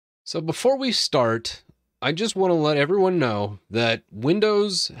So before we start, I just want to let everyone know that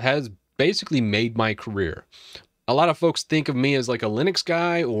Windows has basically made my career. A lot of folks think of me as like a Linux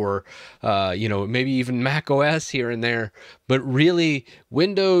guy or, maybe even Mac OS here and there. But really,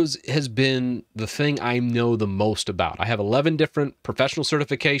 Windows has been the thing I know the most about. I have 11 different professional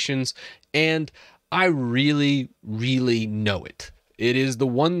certifications, and I really, really know it. It is the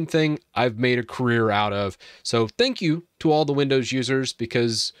one thing I've made a career out of. So thank you to all the Windows users,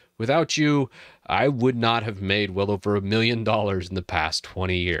 because without you, I would not have made well over $1 million in the past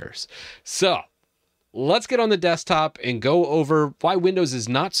 20 years. So let's get on the desktop and go over why Windows is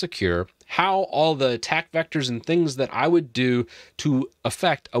not secure, how all the attack vectors and things that I would do to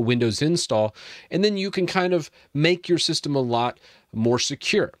affect a Windows install, and then you can kind of make your system a lot more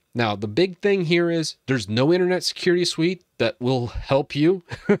secure. Now, the big thing here is there's no internet security suite that will help you.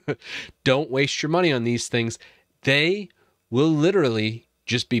 Don't waste your money on these things. They will literally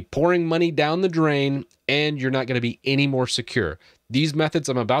just be pouring money down the drain, and you're not going to be any more secure. These methods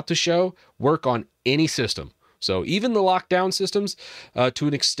I'm about to show work on any system. So even the lockdown systems to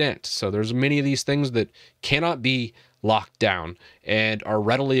an extent. So there's many of these things that cannot be locked down and are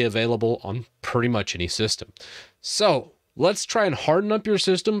readily available on pretty much any system. So let's try and harden up your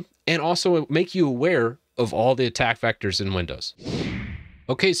system and also make you aware of all the attack vectors in Windows.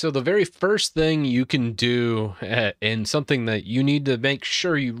 Okay, so the very first thing you can do, and something that you need to make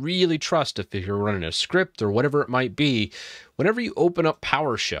sure you really trust if you're running a script or whatever it might be, whenever you open up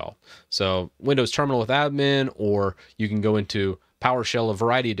PowerShell, so Windows Terminal with admin, or you can go into PowerShell a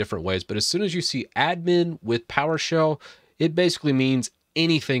variety of different ways, but as soon as you see admin with PowerShell, it basically means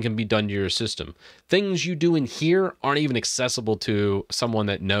anything can be done to your system. Things you do in here aren't even accessible to someone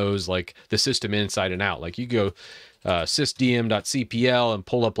that knows like the system inside and out. Like you go sysdm.cpl and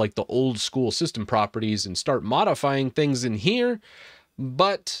pull up like the old school system properties and start modifying things in here.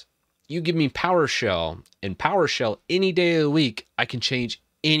 But you give me PowerShell, and PowerShell any day of the week, I can change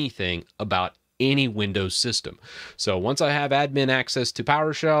anything about any Windows system. So once I have admin access to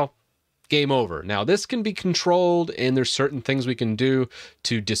PowerShell, game over. Now this can be controlled, and there's certain things we can do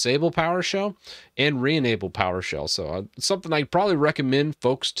to disable PowerShell and re-enable PowerShell. So it's something I probably recommend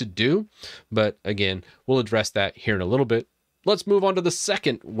folks to do, but again, we'll address that here in a little bit. Let's move on to the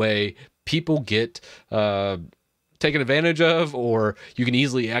second way people get taken advantage of, or you can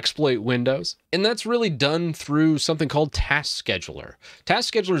easily exploit Windows. And that's really done through something called Task Scheduler.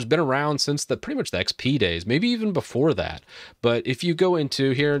 Task Scheduler has been around since pretty much the XP days, maybe even before that. But if you go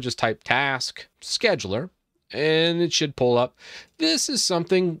into here and just type Task Scheduler, and it should pull up. This is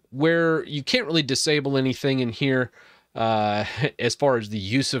something where you can't really disable anything in here as far as the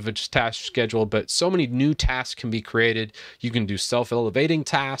use of a task schedule, but so many new tasks can be created. You can do self-elevating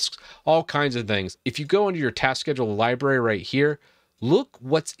tasks, all kinds of things. If you go into your task schedule library right here, look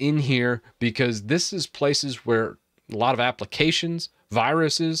what's in here, because this is places where a lot of applications,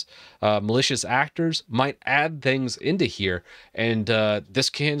 viruses, malicious actors might add things into here, and this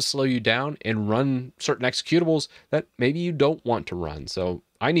can slow you down and run certain executables that maybe you don't want to run. So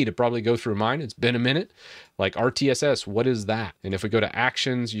I need to probably go through mine. It's been a minute. Like RTSS, what is that? And if we go to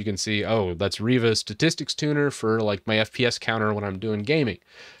actions, you can see, oh, that's Riva statistics tuner for like my FPS counter when I'm doing gaming.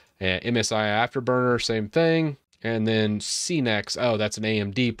 MSI Afterburner, same thing. And then CNEX, oh, that's an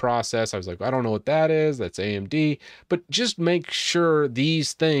AMD process. I was like, I don't know what that is. That's AMD. But just make sure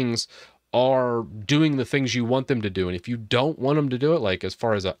these things are doing the things you want them to do. And if you don't want them to do it, like as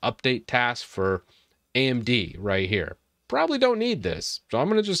far as an update task for AMD right here, probably don't need this. So I'm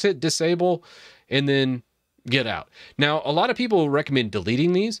going to just hit disable and then get out. Now, a lot of people recommend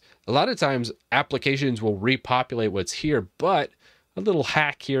deleting these. A lot of times applications will repopulate what's here, but a little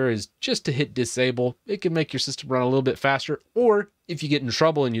hack here is just to hit disable. It can make your system run a little bit faster. Or if you get in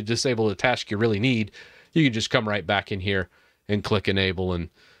trouble and you disable the task you really need, you can just come right back in here and click enable, and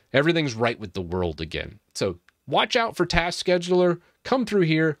everything's right with the world again. So watch out for Task Scheduler. Come through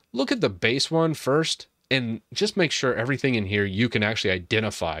here, look at the base one first, and just make sure everything in here you can actually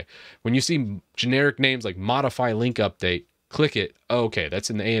identify. When you see generic names like modify link update, click it. Okay, that's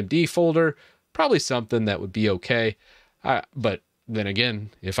in the AMD folder. Probably something that would be okay. But then again,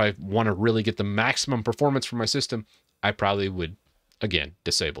 if I want to really get the maximum performance from my system, I probably would, again,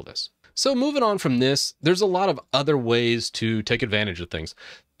 disable this. So moving on from this, there's a lot of other ways to take advantage of things.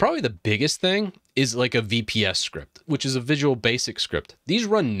 Probably the biggest thing is like a VPS script, which is a Visual Basic script. These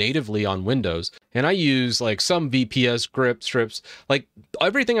run natively on Windows, and I use like some VPS scripts. Like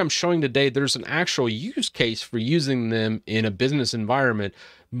everything I'm showing today, there's an actual use case for using them in a business environment,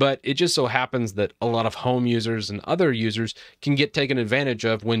 but it just so happens that a lot of home users and other users can get taken advantage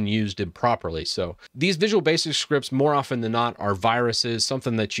of when used improperly. So these Visual Basic scripts, more often than not, are viruses,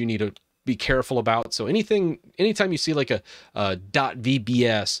 something that you need to be careful about. So anytime you see like a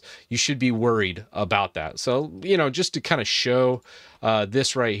 .vbs, you should be worried about that. So, just to kind of show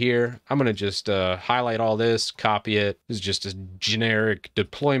this right here, I'm going to just highlight all this, copy it. This is just a generic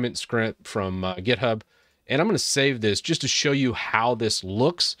deployment script from GitHub. And I'm going to save this just to show you how this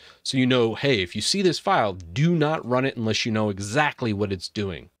looks. So hey, if you see this file, do not run it unless you know exactly what it's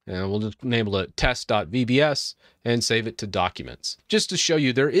doing. And we'll just enable it test.vbs and save it to documents. Just to show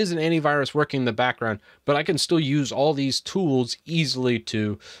you there is an antivirus working in the background, but I can still use all these tools easily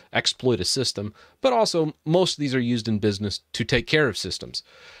to exploit a system. But also most of these are used in business to take care of systems.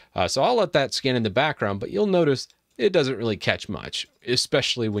 So I'll let that scan in the background, but you'll notice it doesn't really catch much,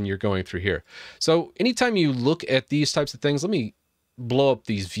 especially when you're going through here. So anytime you look at these types of things, let me blow up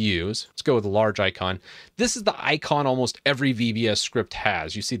these views. Let's go with a large icon. This is the icon almost every VBS script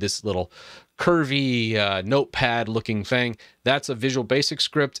has. You see this little curvy notepad looking thing. That's a Visual Basic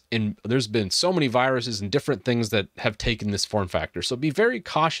script, and there's been so many viruses and different things that have taken this form factor. So be very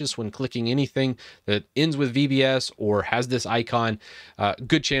cautious when clicking anything that ends with VBS or has this icon.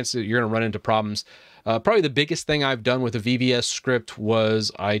 Good chance that you're going to run into problems. Probably the biggest thing I've done with a VBS script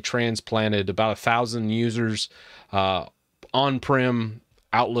was I transplanted about 1,000 users on-prem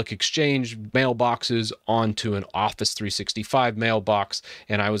Outlook Exchange mailboxes onto an Office 365 mailbox,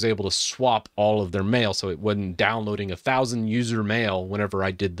 and I was able to swap all of their mail so it wasn't downloading 1,000 user mail whenever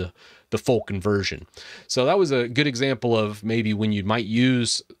I did the full conversion. So that was a good example of maybe when you might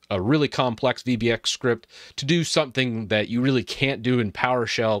use a really complex VBS script to do something that you really can't do in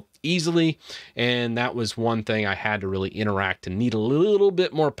PowerShell easily. And that was one thing I had to really interact and need a little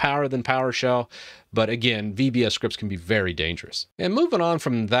bit more power than PowerShell. But again, VBS scripts can be very dangerous. And moving on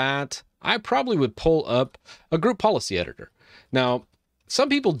from that, I probably would pull up a group policy editor. Now, some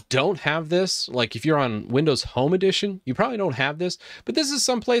people don't have this. Like if you're on Windows Home Edition, you probably don't have this, but this is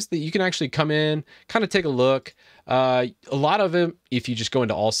some place that you can actually come in, kind of take a look. A lot of it, if you just go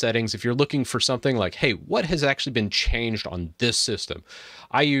into all settings, if you're looking for something like, hey, what has actually been changed on this system?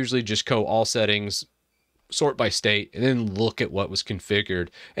 I usually just go all settings, sort by state, and then look at what was configured.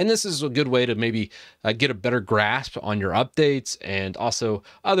 And this is a good way to maybe get a better grasp on your updates and also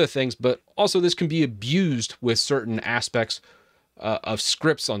other things, but also this can be abused with certain aspects of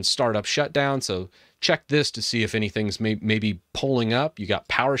scripts on startup shutdown. So check this to see if anything's maybe pulling up. You got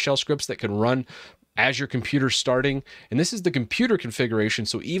PowerShell scripts that can run as your computer's starting. And this is the computer configuration.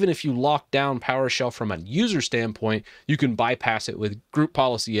 So even if you lock down PowerShell from a user standpoint, you can bypass it with Group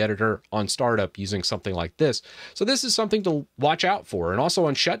Policy Editor on startup using something like this. So this is something to watch out for. And also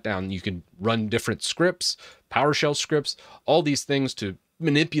on shutdown, you can run different scripts, PowerShell scripts, all these things to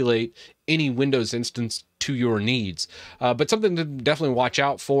manipulate any Windows instance to your needs, but something to definitely watch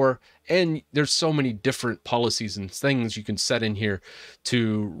out for. And there's so many different policies and things you can set in here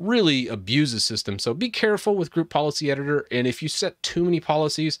to really abuse the system. So be careful with Group Policy Editor. And if you set too many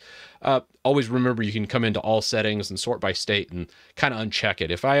policies, always remember you can come into all settings and sort by state and kind of uncheck it.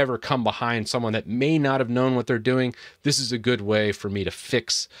 If I ever come behind someone that may not have known what they're doing, this is a good way for me to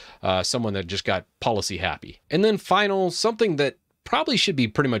fix someone that just got policy happy. And then final, something that probably should be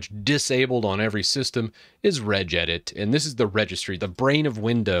pretty much disabled on every system is Regedit. And this is the registry, the brain of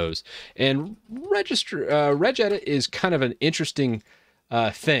Windows. And Regedit is kind of an interesting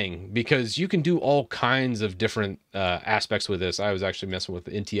thing because you can do all kinds of different aspects with this. I was actually messing with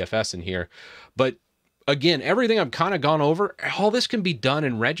NTFS in here, but again, everything I've kind of gone over, all this can be done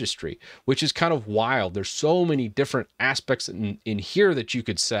in registry, which is kind of wild. There's so many different aspects in here that you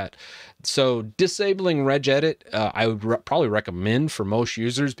could set. So disabling Regedit, I would probably recommend for most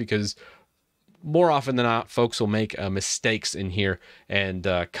users because more often than not, folks will make mistakes in here and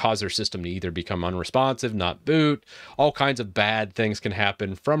cause their system to either become unresponsive, not boot. All kinds of bad things can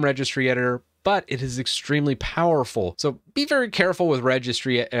happen from Registry Editor, but it is extremely powerful. So be very careful with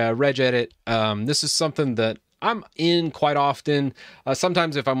Regedit. This is something that I'm in quite often.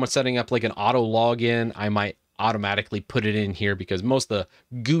 Sometimes if I'm setting up like an auto login, I might automatically put it in here because most of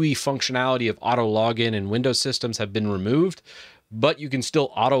the GUI functionality of auto login in Windows systems have been removed. but you can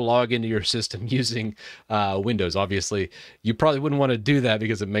still auto log into your system using Windows. Obviously, you probably wouldn't want to do that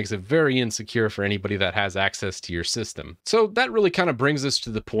because it makes it very insecure for anybody that has access to your system. So that really kind of brings us to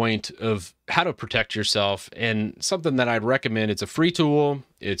the point of how to protect yourself, and something that I'd recommend. It's a free tool.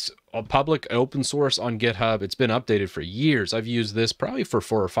 It's a public open source on GitHub. It's been updated for years. I've used this probably for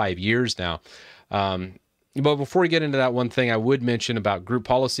 4 or 5 years now. But before we get into that, one thing I would mention about group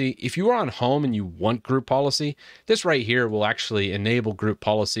policy: if you are on home and you want group policy, this right here will actually enable group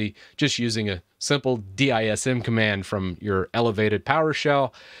policy just using a simple DISM command from your elevated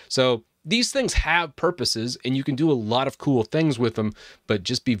PowerShell. So these things have purposes and you can do a lot of cool things with them, but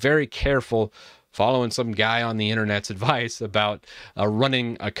just be very careful following some guy on the internet's advice about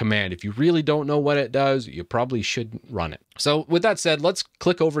running a command. If you really don't know what it does, you probably shouldn't run it. So with that said, let's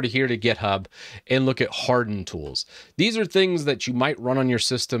click over to here to GitHub and look at Harden Tools. These are things that you might run on your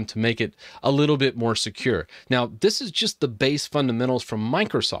system to make it a little bit more secure. Now, this is just the base fundamentals from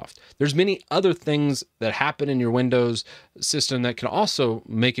Microsoft. There's many other things that happen in your Windows system that can also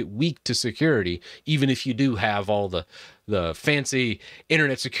make it weak to security, even if you do have all the fancy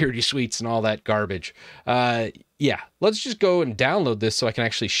internet security suites and all that garbage. Yeah, let's just go and download this so I can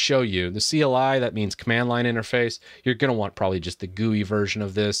actually show you. The CLI, that means command line interface. You're going to want probably just the GUI version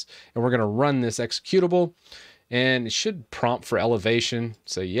of this. And we're going to run this executable. And it should prompt for elevation.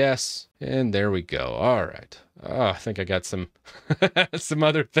 Say yes. And there we go. All right. Oh, I think I got some some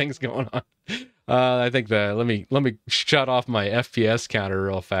other things going on. I think that let me shut off my FPS counter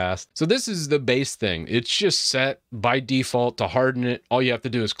real fast. So this is the base thing. It's just set by default to harden it. All you have to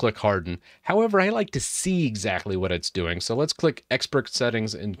do is click harden. However, I like to see exactly what it's doing. So let's click expert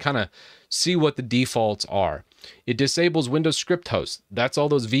settings and kind of see what the defaults are. It disables Windows script host. That's all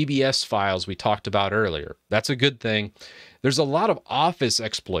those VBS files we talked about earlier. That's a good thing. There's a lot of Office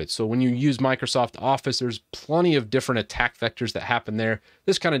exploits. So when you use Microsoft Office, there's plenty of different attack vectors that happen there.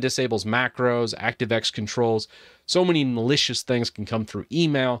 This kind of disables macros, ActiveX controls. So many malicious things can come through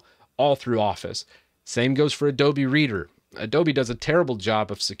email, all through Office. Same goes for Adobe Reader. Adobe does a terrible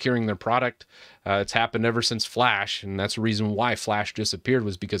job of securing their product. It's happened ever since Flash, and that's the reason why Flash disappeared,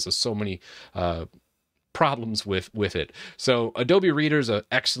 was because of so many problems with it. So Adobe Reader is an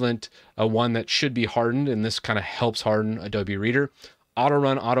excellent one that should be hardened, and this kind of helps harden Adobe Reader. Auto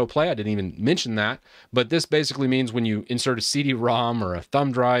run, auto play, I didn't even mention that, but this basically means when you insert a CD-ROM or a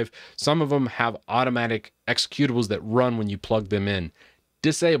thumb drive, some of them have automatic executables that run when you plug them in.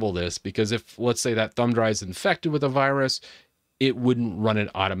 Disable this, because if, let's say, that thumb drive is infected with a virus, it wouldn't run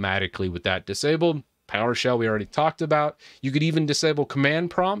it automatically with that disabled. PowerShell we already talked about. You could even disable command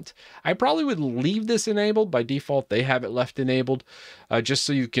prompt. I probably would leave this enabled. By default, they have it left enabled, just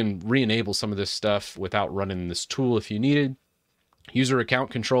so you can re-enable some of this stuff without running this tool if you needed. User account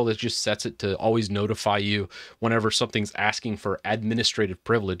control, that just sets it to always notify you whenever something's asking for administrative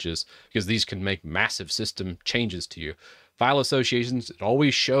privileges, because these can make massive system changes to you. File associations, it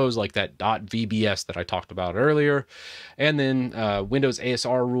always shows like that .vbs that I talked about earlier. And then Windows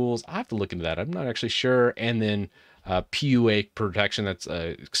ASR rules, I have to look into that. I'm not actually sure. And then PUA protection, that's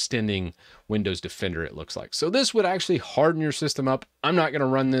extending Windows Defender, it looks like. So this would actually harden your system up. I'm not going to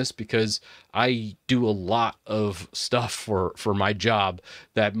run this because I do a lot of stuff for my job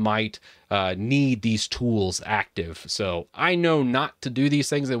that might need these tools active. So I know not to do these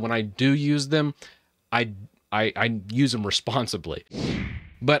things, and when I do use them, I use them responsibly.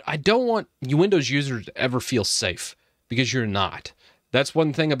 But I don't want you Windows users to ever feel safe, because you're not. That's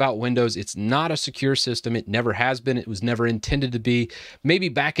one thing about Windows. It's not a secure system. It never has been. It was never intended to be. Maybe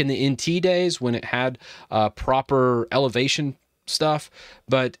back in the NT days when it had proper elevation stuff,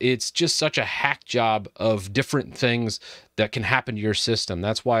 but it's just such a hack job of different things that can happen to your system.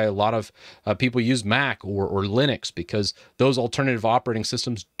 That's why a lot of people use Mac or Linux, because those alternative operating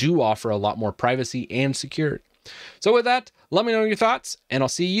systems do offer a lot more privacy and security. So with that, let me know your thoughts, and I'll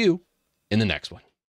see you in the next one.